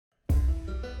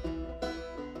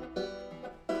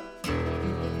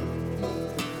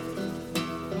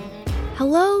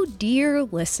Hello, dear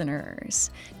listeners.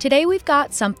 Today we've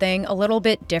got something a little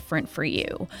bit different for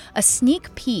you. A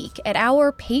sneak peek at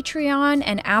our Patreon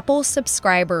and Apple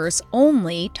subscribers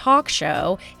only talk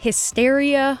show,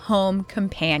 Hysteria Home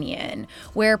Companion,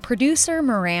 where producer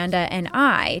Miranda and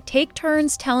I take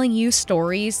turns telling you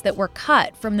stories that were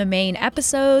cut from the main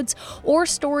episodes or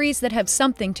stories that have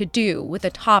something to do with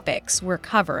the topics we're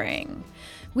covering.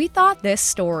 We thought this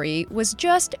story was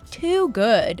just too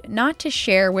good not to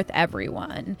share with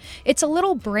everyone. It's a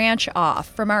little branch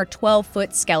off from our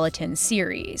 12-foot skeleton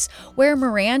series, where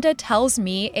Miranda tells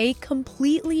me a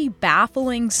completely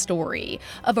baffling story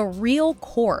of a real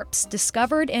corpse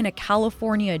discovered in a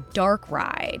California dark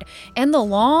ride, and the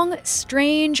long,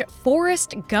 strange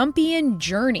Forrest Gumpian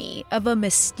journey of a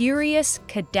mysterious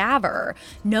cadaver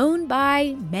known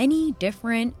by many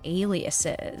different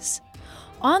aliases.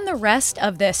 On the rest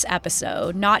of this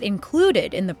episode, not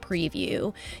included in the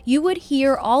preview, you would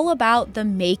hear all about the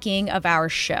making of our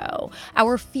show,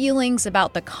 our feelings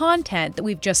about the content that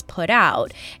we've just put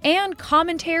out, and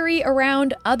commentary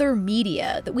around other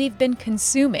media that we've been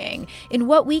consuming in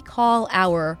what we call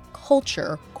our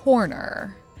Culture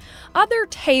Corner. Other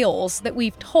tales that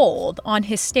we've told on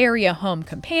Hysteria Home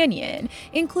Companion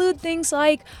include things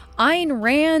like Ayn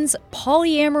Rand's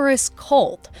polyamorous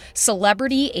cult,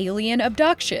 celebrity alien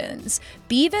abductions,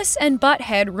 Beavis and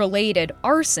Butthead related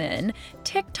arson,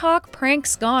 TikTok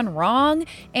pranks gone wrong,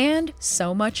 and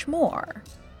so much more.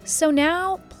 So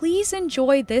now, please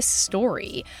enjoy this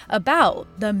story about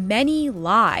the many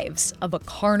lives of a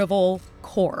carnival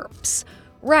corpse,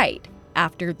 right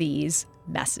after these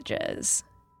messages.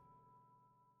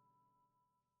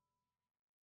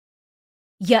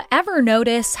 You ever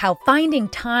notice how finding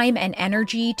time and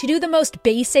energy to do the most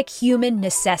basic human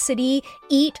necessity,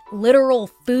 eat literal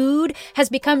food, has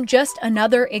become just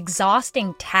another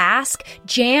exhausting task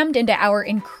jammed into our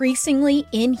increasingly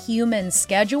inhuman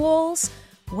schedules?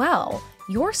 Well,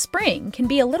 your spring can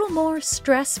be a little more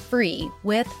stress-free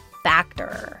with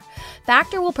Factor.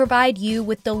 Factor will provide you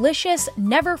with delicious,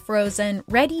 never-frozen,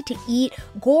 ready-to-eat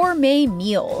gourmet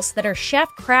meals that are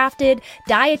chef-crafted,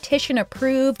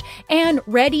 dietitian-approved, and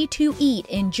ready to eat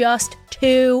in just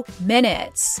 2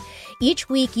 minutes. Each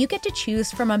week, you get to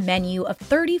choose from a menu of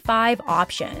 35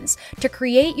 options to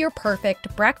create your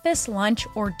perfect breakfast, lunch,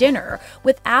 or dinner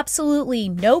with absolutely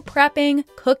no prepping,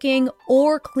 cooking,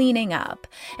 or cleaning up.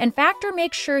 And Factor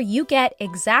makes sure you get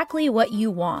exactly what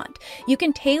you want. You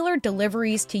can tailor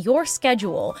deliveries to your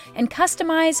schedule and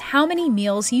customize how many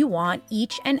meals you want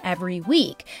each and every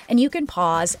week, and you can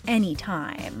pause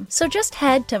anytime. So just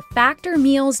head to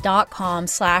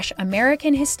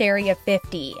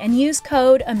factormeals.com/AmericanHysteria50 and use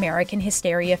code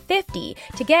AmericanHysteria50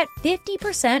 to get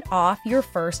 50% off your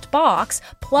first box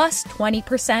plus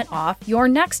 20% off your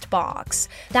next box.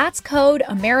 That's code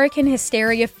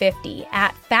AmericanHysteria50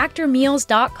 at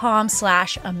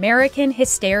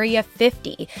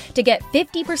factormeals.com/AmericanHysteria50 to get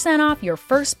 50% off your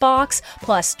first box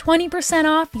plus 20%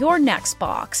 off your next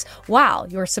box while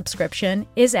your subscription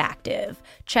is active.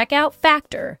 Check out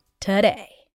Factor today.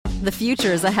 The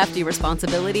future is a hefty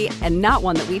responsibility and not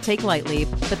one that we take lightly.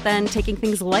 But then taking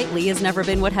things lightly has never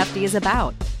been what Hefty is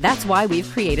about. That's why we've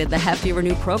created the Hefty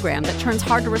Renew program that turns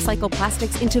hard-to-recycle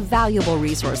plastics into valuable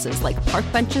resources like park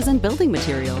benches and building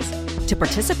materials. To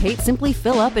participate, simply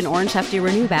fill up an orange Hefty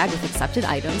Renew bag with accepted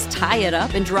items, tie it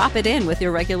up, and drop it in with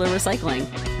your regular recycling.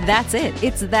 That's it.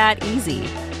 It's that easy.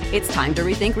 It's time to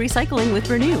rethink recycling with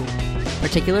Renew.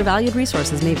 Particular valued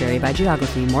resources may vary by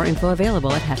geography. More info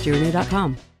available at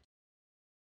heftyrenew.com.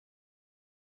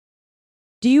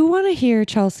 Do you want to hear,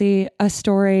 Chelsea, a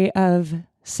story of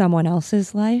someone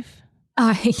else's life?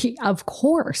 Of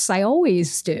course, I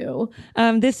always do.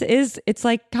 It's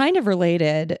like kind of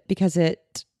related because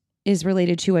it is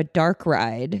related to a dark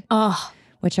ride,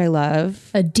 which I love.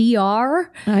 A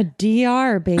DR? A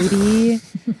DR, baby.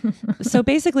 So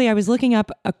basically, I was looking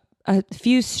up a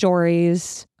few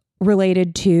stories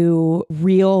related to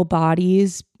real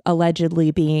bodies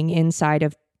allegedly being inside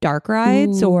of dark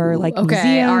rides or like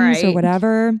museums or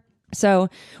whatever. So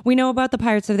we know about the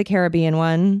Pirates of the Caribbean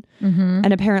one. Mm-hmm.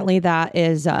 And apparently that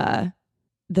is the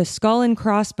skull and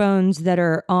crossbones that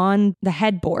are on the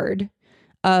headboard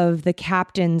of the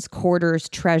captain's quarters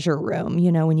treasure room.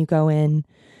 You know, when you go in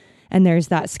and there's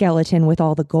that skeleton with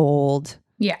all the gold.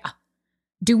 Yeah.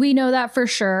 Do we know that for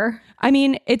sure? I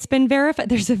mean, it's been verified.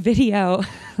 There's a video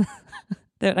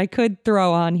that I could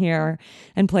throw on here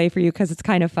and play for you because it's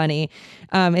kind of funny.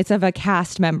 It's of a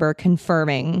cast member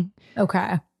confirming.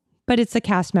 Okay. But it's a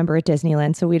cast member at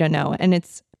Disneyland, so we don't know. And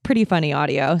it's pretty funny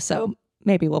audio, so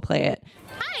maybe we'll play it.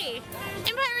 Hi. In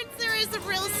Pirates, there is a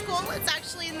real skull. It's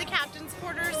actually in the captain's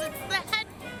quarters. It's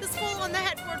the skull on the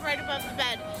above the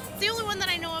bed. It's the only one that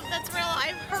I know of that's real.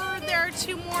 I've heard there are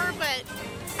 2 more, but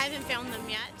I haven't found them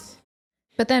yet.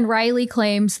 But then Riley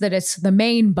claims that it's the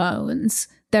main bones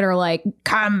that are like,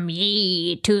 come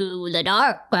ye to the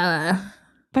dark. But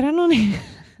I don't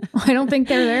I don't think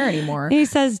they're there anymore. He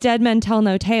says dead men tell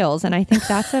no tales. And I think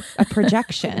that's a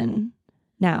projection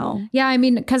now. Yeah, I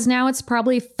mean, because now it's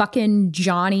probably fucking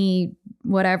Johnny,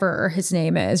 whatever his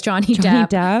name is, Johnny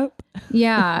Depp.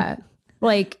 Yeah.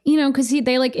 Like, you know, because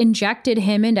they like injected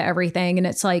him into everything. And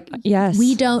it's like, yes,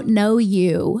 we don't know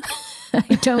you.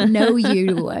 I don't know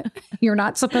you. You're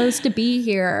not supposed to be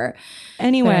here.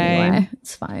 Anyway,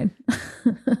 it's fine.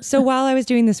 So while I was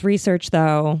doing this research,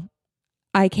 though,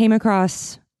 I came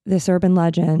across this urban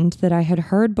legend that I had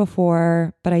heard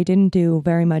before, but I didn't do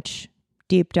very much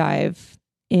deep dive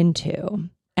into.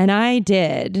 And I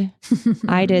did.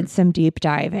 I did some deep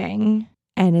diving,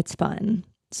 and it's fun.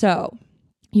 So,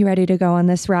 you ready to go on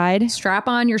this ride? Strap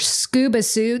on your scuba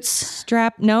suits.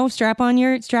 Strap in your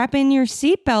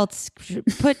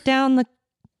seatbelts. Put down the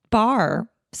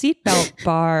seatbelt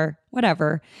bar,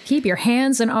 whatever. Keep your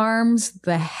hands and arms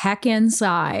the heck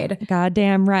inside.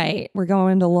 Goddamn right. We're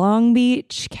going to Long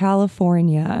Beach,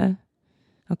 California.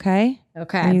 Okay?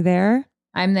 Okay. Are you there?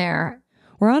 I'm there.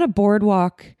 We're on a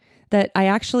boardwalk that I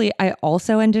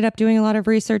also ended up doing a lot of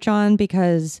research on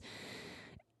because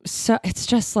it's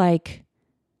just like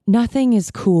nothing is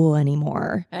cool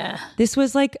anymore. This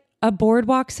was like a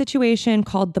boardwalk situation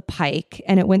called the Pike,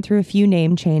 and it went through a few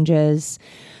name changes,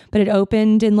 but it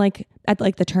opened in at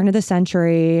the turn of the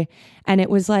century, and it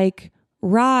was like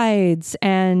rides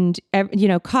and, you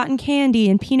know, cotton candy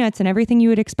and peanuts and everything you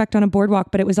would expect on a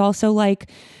boardwalk, but it was also like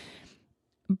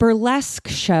burlesque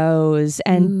shows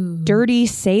and dirty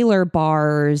sailor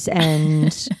bars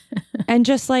and and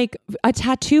just like a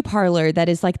tattoo parlor that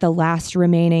is like the last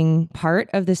remaining part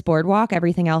of this boardwalk.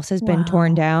 Everything else has been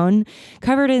torn down,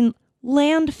 covered in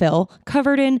landfill,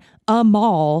 covered in a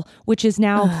mall, which is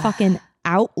now fucking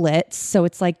outlets. So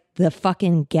it's like the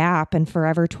fucking Gap and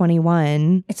Forever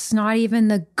 21. It's not even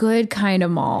the good kind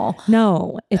of mall.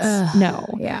 No, it's no.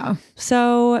 Yeah.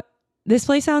 So this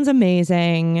place sounds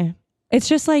amazing. It's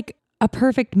just like a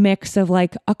perfect mix of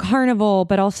like a carnival,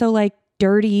 but also like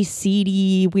dirty,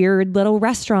 seedy, weird little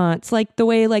restaurants, like the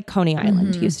way like Coney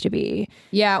Island used to be.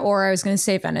 Yeah, or I was going to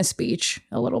say Venice Beach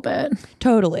a little bit.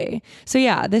 Totally. So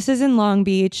yeah, this is in Long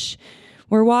Beach.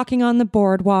 We're walking on the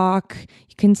boardwalk.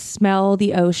 You can smell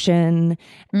the ocean.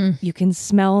 You can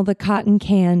smell the cotton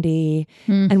candy.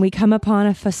 And we come upon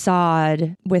a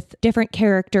facade with different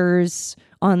characters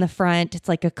on the front. It's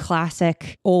like a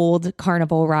classic old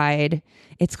carnival ride.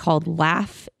 It's called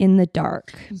Laugh in the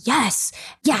Dark. Yes.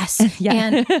 Yes.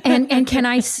 Yeah. And can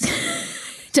I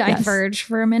diverge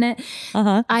for a minute?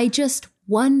 I just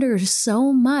wonder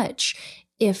so much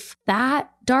if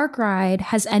that dark ride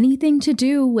has anything to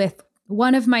do with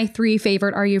one of my 3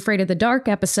 favorite Are You Afraid of the Dark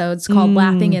episodes called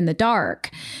Laughing in the Dark.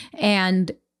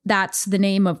 And that's the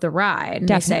name of the ride. And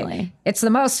definitely. They say, it's the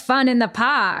most fun in the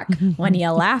park when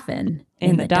you're laughing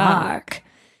in the dark.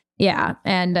 Yeah.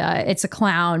 And it's a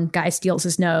clown. Guy steals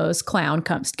his nose. Clown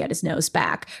comes to get his nose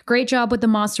back. Great job with the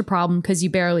monster problem because you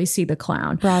barely see the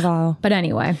clown. Bravo. But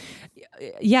anyway.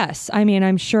 Yes. I mean,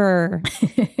 I'm sure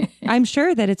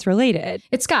that it's related.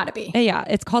 It's got to be. Yeah.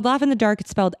 It's called Laugh in the Dark.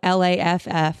 It's spelled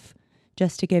Laff,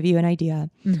 just to give you an idea.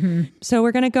 So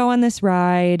we're going to go on this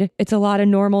ride. It's a lot of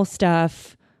normal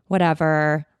stuff,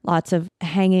 whatever, lots of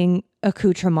hanging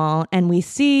accoutrement. And we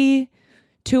see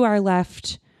to our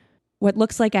left what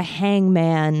looks like a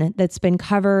hangman that's been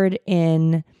covered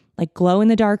in like glow in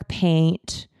the dark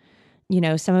paint. You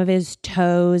know, some of his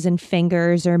toes and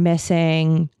fingers are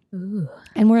missing. Ooh.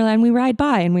 And we ride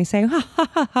by and we say, ha ha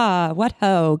ha ha, what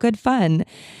ho, good fun.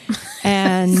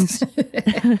 And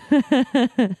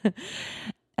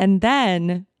and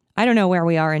then I don't know where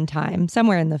we are in time,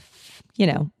 somewhere in the,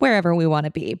 wherever we want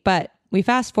to be. But we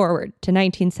fast forward to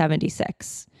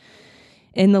 1976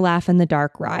 in the Laugh in the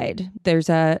Dark ride. There's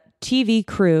a TV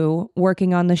crew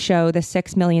working on the show, The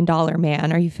 $6 Million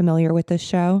Man. Are you familiar with this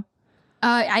show?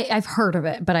 I've heard of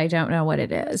it, but I don't know what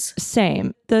it is.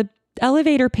 Same. The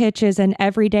elevator pitch is an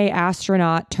everyday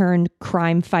astronaut turned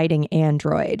crime fighting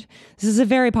android. This is a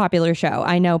very popular show.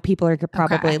 I know people are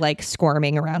probably like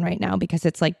squirming around right now because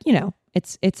it's like,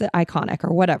 it's iconic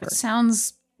or whatever.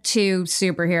 Sounds too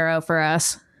superhero for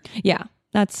us. Yeah,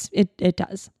 that's it. It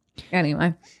does.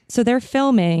 Anyway. So they're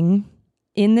filming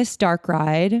in this dark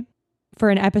ride for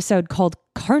an episode called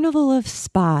Carnival of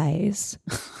Spies.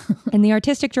 And the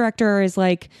artistic director is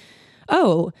like,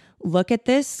 oh, look at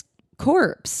this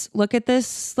corpse. Look at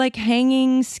this like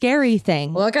hanging scary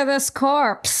thing. Look at this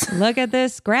corpse. Look at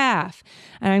this graph.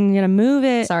 And I'm going to move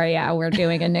it. Sorry, yeah, we're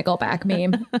doing a Nickelback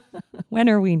meme. When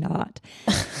are we not?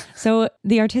 So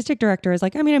the artistic director is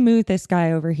like, I'm going to move this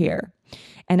guy over here.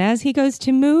 And as he goes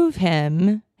to move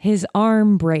him, his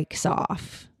arm breaks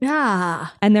off. Yeah.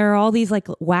 And there are all these like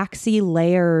waxy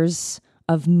layers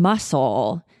of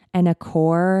muscle and a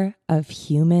core of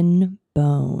human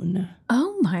bone.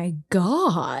 Oh my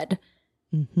God.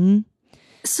 Mm-hmm.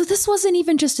 So this wasn't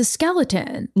even just a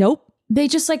skeleton. Nope. They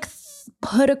just like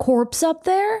put a corpse up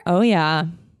there? Oh, yeah.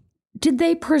 Did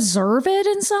they preserve it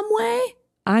in some way?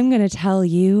 I'm going to tell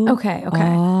you Okay.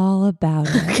 all about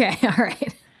it. Okay, all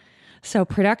right. So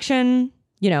production,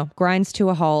 grinds to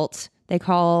a halt. They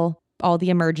call all the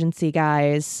emergency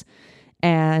guys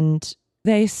and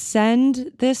they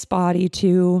send this body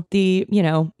to the,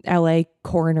 LA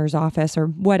coroner's office or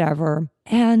whatever.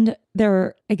 And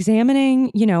they're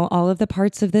examining, all of the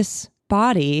parts of this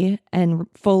body and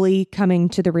fully coming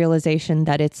to the realization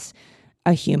that it's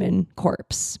a human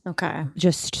corpse. Okay.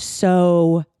 Just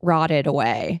so rotted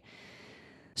away.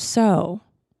 So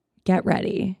get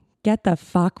ready. Get the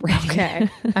fuck ready. Okay,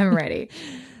 I'm ready.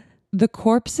 The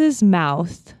corpse's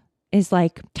mouth is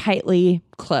like tightly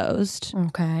closed.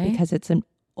 Okay. Because it's an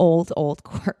old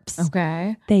corpse.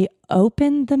 Okay. They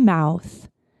open the mouth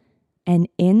and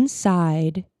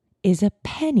inside is a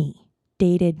penny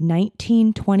dated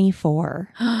 1924.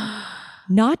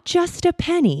 Not just a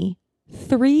penny,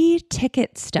 3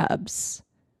 ticket stubs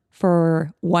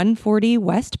for 140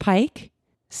 West Pike,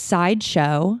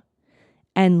 Sideshow,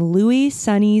 and Louis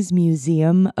Sonny's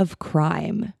Museum of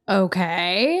Crime.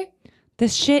 Okay.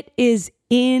 This shit is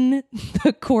in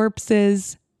the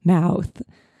corpse's mouth.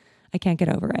 I can't get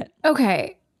over it.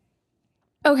 Okay.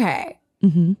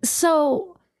 Mm-hmm.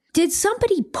 So did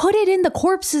somebody put it in the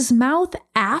corpse's mouth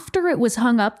after it was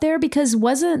hung up there? Because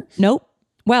wasn't... Nope.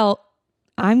 Well,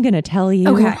 I'm going to tell you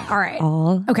Okay. All right.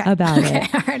 all Okay. about Okay.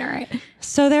 it. All right.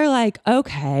 So they're like,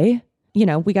 okay,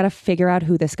 we got to figure out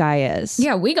who this guy is.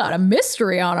 Yeah, we got a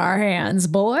mystery on our hands,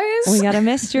 boys. We got a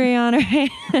mystery on our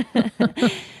hands.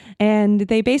 And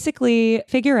they basically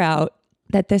figure out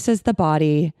that this is the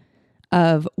body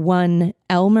of one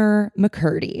Elmer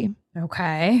McCurdy.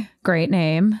 Okay. Great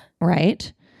name.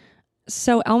 Right.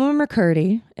 So Elmer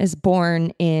McCurdy is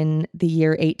born in the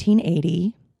year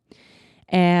 1880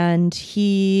 and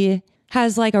he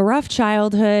has like a rough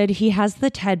childhood. He has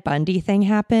the Ted Bundy thing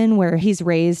happen where he's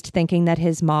raised thinking that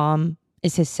his mom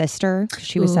is his sister.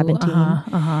 She was 17.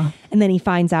 And then he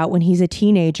finds out when he's a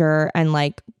teenager and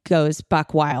like goes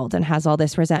buck wild and has all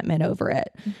this resentment over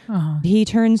it. He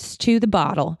turns to the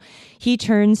bottle. He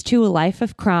turns to a life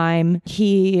of crime.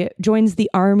 He joins the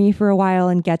army for a while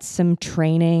and gets some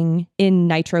training in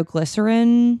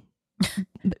nitroglycerin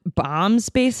bombs,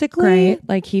 basically. Right.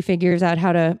 Like he figures out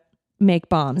how to make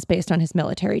bombs based on his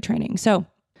military training. So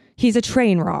he's a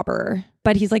train robber,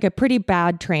 but he's like a pretty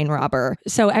bad train robber.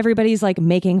 So everybody's like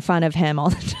making fun of him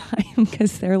all the time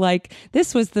because they're like,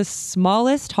 this was the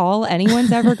smallest haul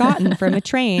anyone's ever gotten from a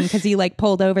train because he like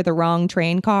pulled over the wrong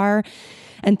train car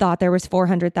and thought there was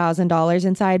 $400,000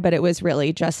 inside, but it was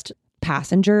really just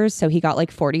passengers. So he got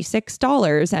like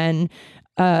 $46 and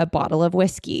a bottle of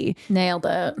whiskey. Nailed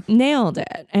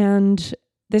it. And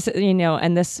this,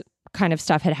 and this kind of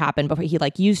stuff had happened before. He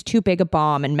like used too big a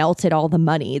bomb and melted all the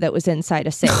money that was inside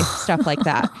a safe, stuff like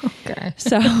that. Okay.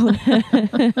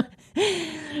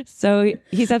 So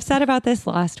he's upset about this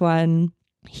last one.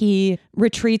 He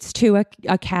retreats to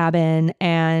a cabin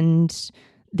and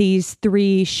these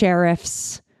 3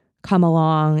 sheriffs come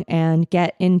along and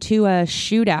get into a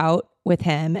shootout with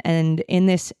him. And in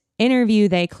this interview,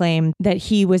 they claim that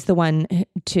he was the one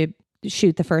to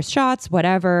shoot the first shots,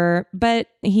 whatever, but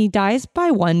he dies by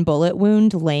 1 bullet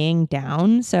wound laying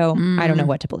down. So I don't know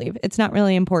what to believe. It's not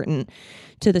really important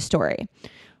to the story.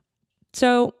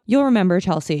 So you'll remember,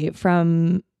 Chelsea,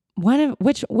 from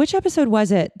which episode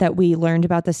was it that we learned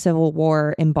about the Civil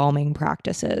War embalming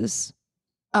practices?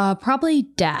 Probably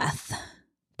death.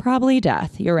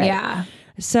 You're right. Yeah.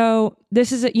 So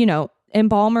this is,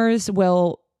 embalmers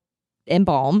will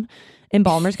embalm.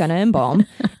 Embalmer's gonna embalm.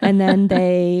 And then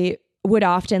they would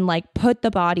often like put the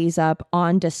bodies up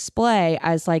on display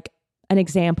as like an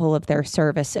example of their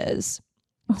services.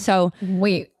 So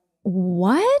wait,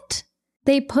 what?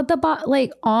 They put the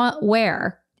on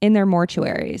where? In their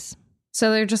mortuaries.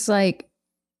 So they're just like,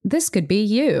 this could be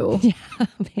you. Yeah,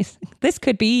 basically. This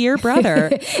could be your brother.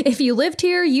 If you lived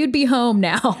here, you'd be home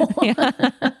now.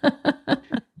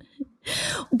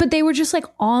 But they were just like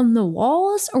on the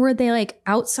walls, or were they like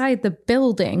outside the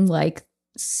building, like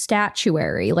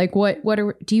statuary? Like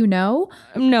do you know?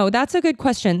 No, that's a good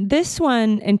question. This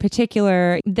one in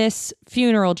particular, this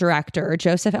funeral director,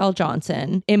 Joseph L.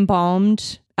 Johnson,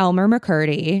 embalmed Elmer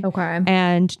McCurdy. Okay.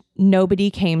 And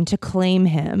nobody came to claim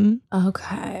him.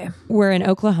 Okay. We're in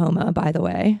Oklahoma, by the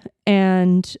way.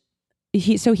 And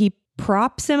he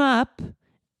props him up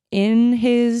in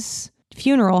his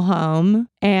funeral home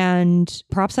and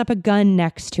props up a gun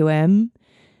next to him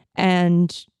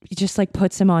and he just like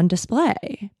puts him on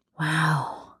display.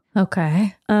 Wow.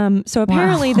 Okay. So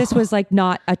apparently this was like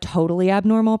not a totally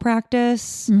abnormal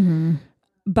practice,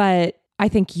 but I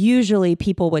think usually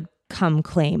people would come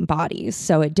claim bodies.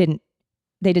 So they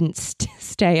didn't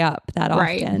stay up that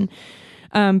often.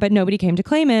 Right. But nobody came to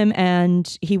claim him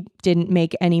and he didn't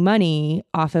make any money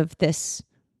off of this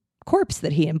corpse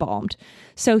that he embalmed.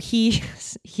 So he's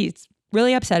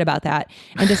really upset about that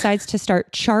and decides to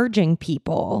start charging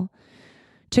people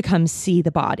to come see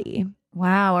the body.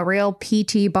 Wow, a real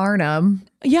P.T. Barnum.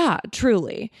 Yeah,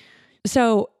 truly.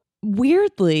 So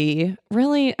weirdly,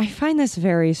 really, I find this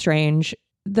very strange.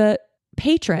 The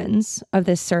patrons of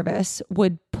this service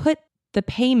would put the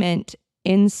payment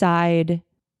inside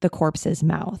the corpse's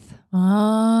mouth.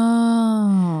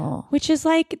 Oh. Which is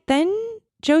like, then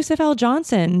Joseph L.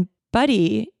 Johnson,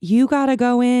 buddy, you got to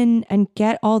go in and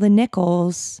get all the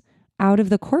nickels out of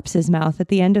the corpse's mouth at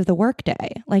the end of the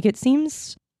workday. Like, it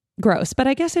seems gross, but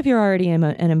I guess if you're already an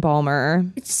embalmer.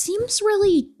 It seems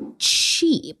really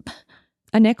cheap.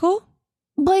 A nickel?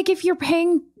 Like if you're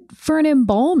paying for an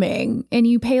embalming and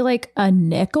you pay like a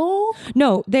nickel?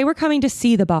 No, they were coming to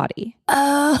see the body.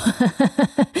 Oh.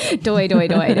 Doy.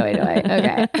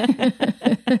 Okay.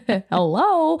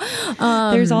 Hello.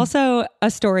 There's also a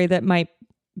story that might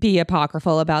be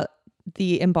apocryphal about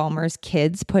the embalmer's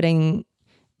kids putting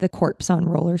the corpse on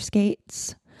roller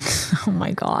skates. Oh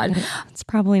my God. It's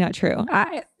probably not true.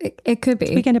 It could be.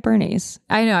 It's Weekend at Bernie's.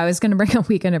 I know. I was going to bring up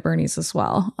Weekend at Bernie's as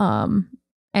well.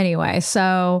 Anyway,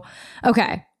 so,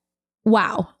 okay.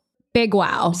 Wow. Big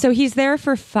wow. So he's there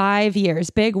for 5 years.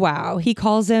 Big wow. He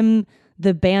calls him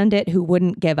the bandit who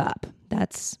wouldn't give up.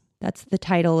 That's the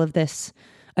title of this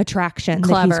attraction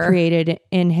that he's created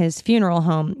in his funeral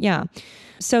home. Yeah.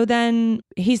 So then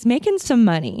he's making some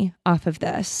money off of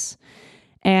this.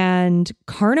 And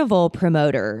Carnival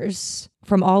promoters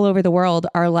from all over the world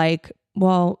are like,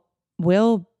 well,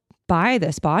 we'll buy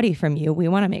this body from you. We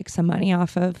want to make some money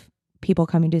off of people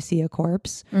coming to see a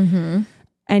corpse. Mm-hmm.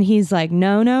 And he's like,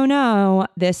 no,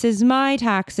 this is my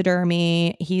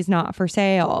taxidermy. He's not for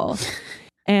sale.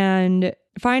 And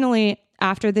finally,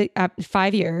 after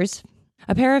 5 years,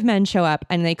 a pair of men show up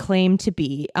and they claim to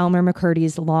be Elmer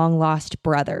McCurdy's long lost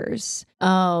brothers.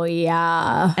 Oh,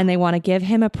 yeah. And they want to give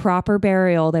him a proper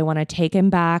burial. They want to take him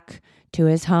back to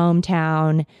his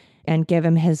hometown and give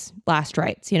him his last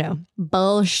rites, you know.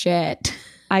 Bullshit.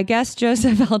 I guess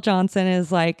Joseph L. Johnson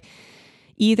is like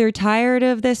either tired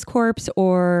of this corpse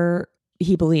or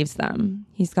he believes them.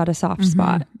 He's got a soft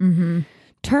spot. Mm-hmm.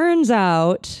 Turns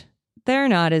out they're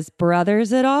not his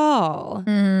brothers at all.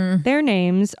 Their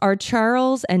names are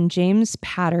Charles and James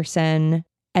Patterson,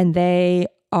 and they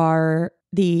are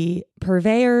the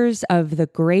purveyors of the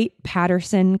Great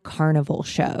Patterson Carnival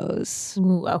shows.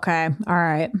 Ooh, okay. All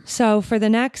right. So for the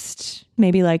next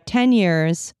maybe like 10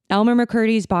 years, Elmer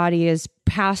McCurdy's body is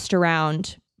passed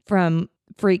around from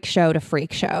freak show to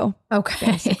freak show.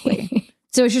 Okay. Basically.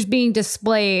 So it's just being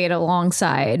displayed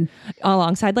alongside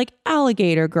like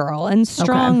Alligator Girl and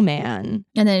Strong Man.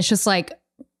 And then it's just like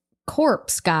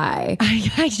corpse guy.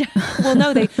 Well,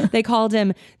 no, they called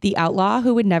him the outlaw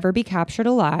who would never be captured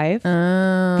alive,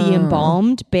 the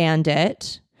embalmed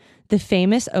bandit, the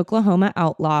famous Oklahoma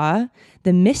outlaw,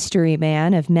 the mystery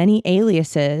man of many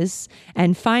aliases,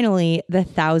 and finally, the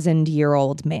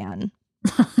 1,000-year-old man.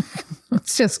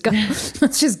 Let's just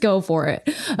go for it.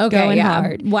 Okay. Going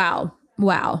hard.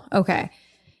 Wow. Okay.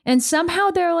 And somehow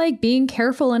they're like being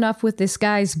careful enough with this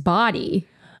guy's body.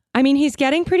 I mean, he's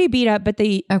getting pretty beat up, but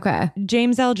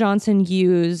James L. Johnson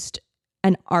used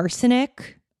an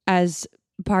arsenic as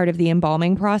part of the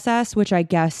embalming process, which I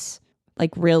guess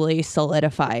like really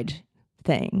solidified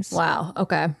things. Wow.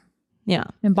 Okay. Yeah.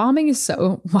 Embalming is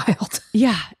so wild.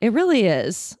 Yeah, it really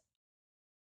is.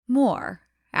 More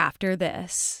after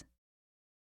this.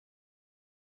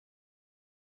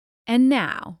 And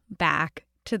now, back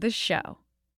to the show.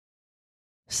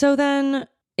 So then,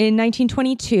 in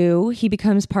 1922, he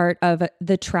becomes part of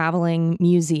the Traveling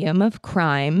Museum of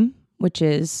Crime, which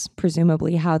is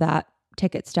presumably how that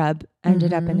ticket stub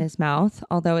ended up in his mouth,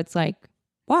 although it's like,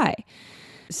 why?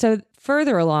 So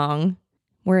further along,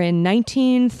 we're in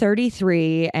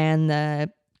 1933, and the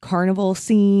carnival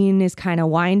scene is kind of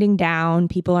winding down.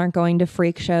 People aren't going to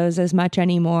freak shows as much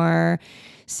anymore.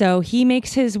 So he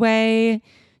makes his way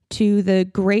to the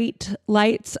great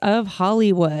lights of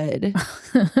Hollywood.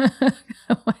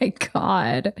 Oh my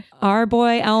God. Our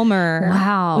boy Elmer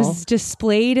was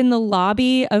displayed in the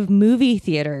lobby of movie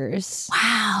theaters.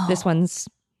 Wow. This one's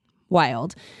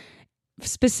wild.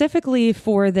 Specifically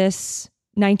for this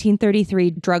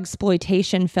 1933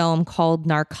 drugsploitation film called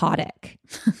Narcotic.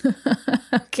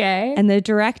 Okay. And the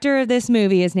director of this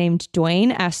movie is named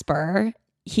Dwayne Esper.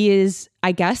 He is,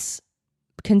 I guess,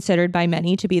 considered by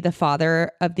many to be the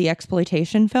father of the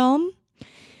exploitation film.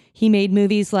 He made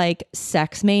movies like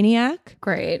Sex Maniac,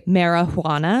 Great,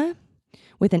 Marijuana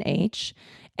with an H,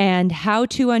 and How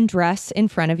to Undress in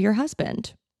Front of Your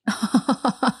Husband.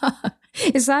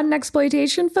 Is that an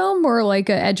exploitation film or like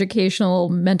an educational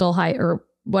mental or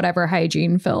whatever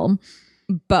hygiene film?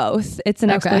 Both. It's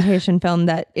an exploitation film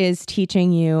that is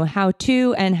teaching you how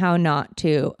to and how not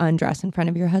to undress in front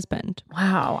of your husband.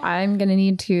 Wow. I'm going to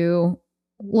need to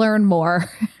learn more.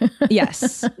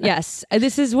 Yes.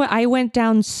 This is what I went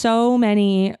down so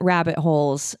many rabbit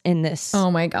holes in this oh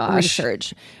my gosh.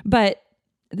 research. But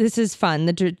this is fun.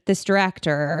 This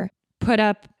director put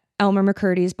up Elmer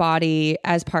McCurdy's body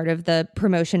as part of the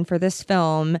promotion for this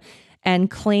film and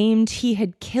claimed he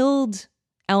had killed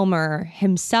Elmer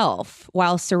himself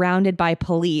while surrounded by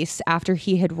police after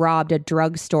he had robbed a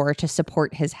drugstore to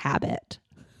support his habit.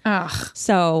 Ugh.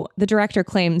 So the director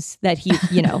claims that he,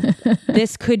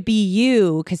 this could be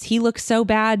you because he looks so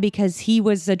bad because he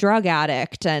was a drug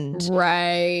addict and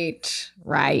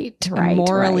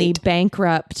morally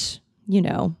bankrupt,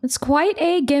 It's quite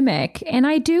a gimmick. And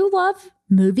I do love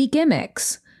movie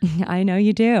gimmicks. I know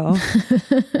you do.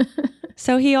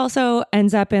 So he also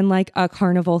ends up in like a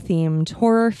carnival themed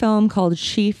horror film called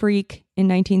She Freak in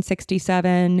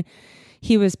 1967.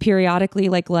 He was periodically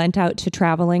like lent out to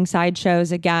traveling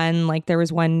sideshows again. Like there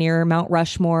was one near Mount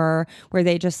Rushmore where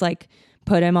they just like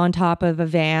put him on top of a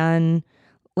van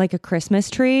like a Christmas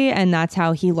tree. And that's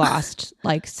how he lost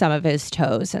like some of his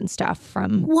toes and stuff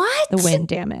from the wind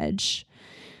damage.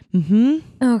 Mm-hmm.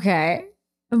 Okay.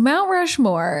 Mount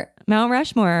Rushmore,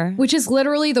 which is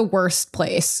literally the worst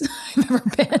place I've ever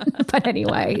been. But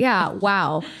anyway, yeah.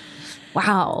 Wow.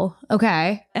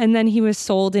 Okay. And then he was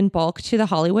sold in bulk to the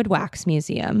Hollywood Wax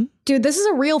Museum. Dude, this is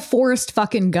a real Forrest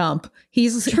fucking Gump.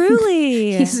 He's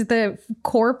truly, he's the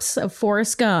corpse of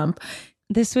Forrest Gump.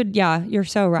 This would, you're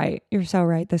so right.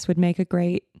 This would make a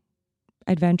great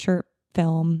adventure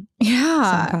film.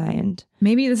 Yeah. Some kind.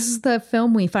 Maybe this is the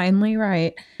film we finally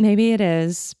write. Maybe it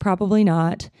is. Probably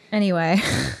not. Anyway.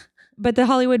 But the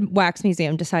Hollywood Wax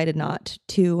Museum decided not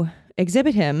to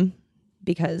exhibit him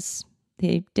because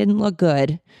he didn't look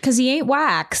good. Because he ain't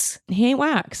wax.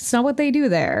 It's not what they do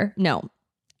there. No.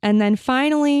 And then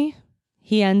finally,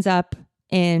 he ends up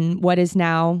in what is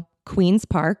now Queens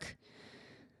Park,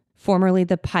 formerly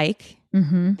the Pike,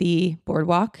 the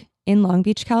boardwalk in Long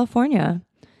Beach, California.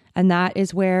 And that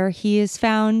is where he is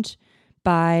found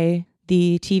by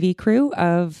the TV crew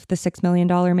of The $6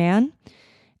 Million Man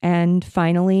and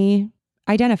finally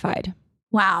identified.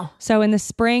 Wow. So in the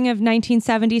spring of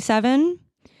 1977,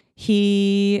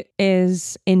 he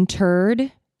is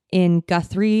interred in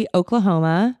Guthrie,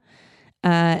 Oklahoma.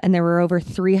 And there were over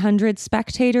 300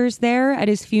 spectators there at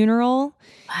his funeral.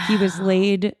 Wow. He was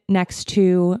laid next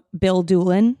to Bill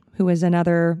Doolin, who was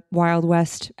another Wild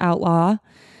West outlaw.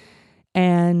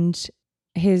 And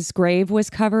his grave was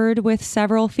covered with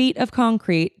several feet of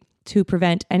concrete to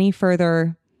prevent any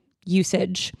further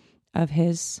usage of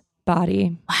his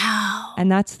body. Wow. And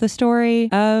that's the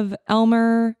story of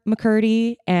Elmer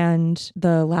McCurdy and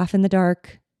the Laugh in the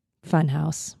Dark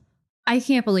Funhouse. I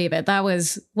can't believe it. That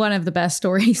was one of the best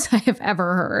stories I have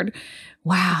ever heard.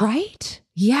 Wow. Right?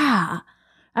 Yeah.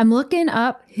 I'm looking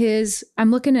at him.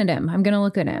 I'm going to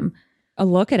look at him. A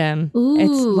look at him. Ooh.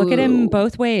 Look at him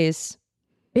both ways.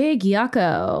 Big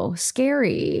yucko.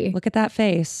 Scary. Look at that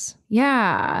face.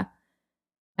 Yeah.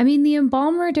 I mean, the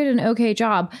embalmer did an okay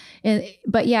job.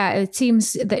 But yeah, it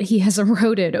seems that he has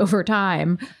eroded over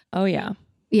time. Oh, yeah.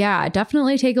 Yeah,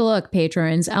 definitely take a look,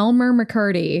 patrons. Elmer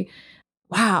McCurdy.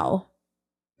 Wow.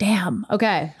 Damn.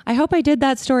 Okay. I hope I did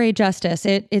that story justice.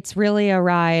 It's really a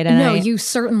ride. And you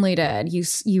certainly did.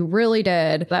 You really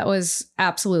did. That was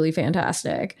absolutely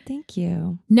fantastic. Thank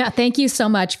you. No, thank you so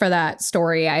much for that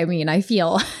story. I mean, I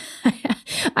feel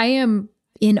I am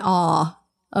in awe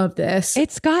of this.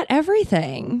 It's got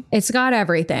everything.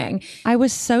 I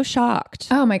was so shocked.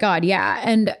 Oh my God. Yeah.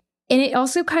 And it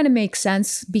also kind of makes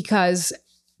sense because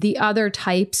the other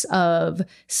types of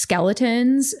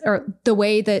skeletons, or the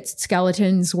way that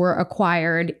skeletons were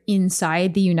acquired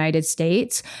inside the United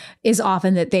States, is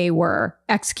often that they were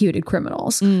executed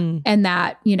criminals. And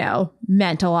that,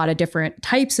 meant a lot of different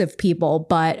types of people.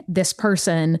 But this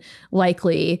person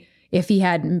likely, if he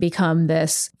hadn't become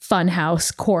this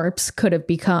funhouse corpse, could have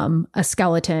become a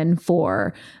skeleton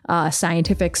for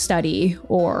scientific study,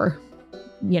 or,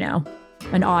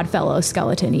 an Oddfellow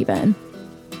skeleton even.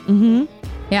 Mm-hmm.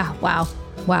 Yeah. Wow.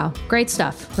 Wow. Great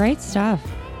stuff. Great stuff.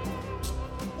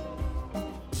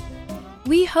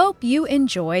 We hope you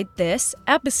enjoyed this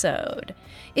episode.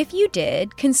 If you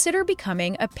did, consider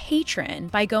becoming a patron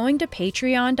by going to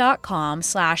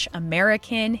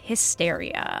patreon.com/American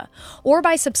Hysteria, or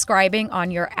by subscribing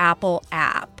on your Apple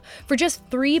app. For just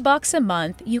 $3 a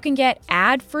month, you can get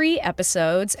ad-free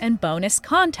episodes and bonus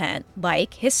content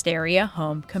like Hysteria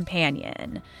Home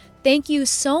Companion. Thank you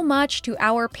so much to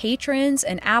our patrons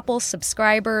and Apple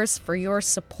subscribers for your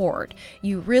support.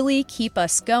 You really keep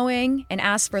us going, and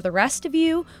as for the rest of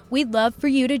you, we'd love for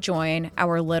you to join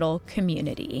our little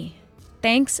community.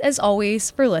 Thanks as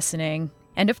always for listening,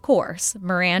 and of course,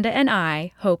 Miranda and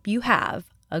I hope you have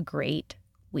a great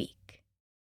week.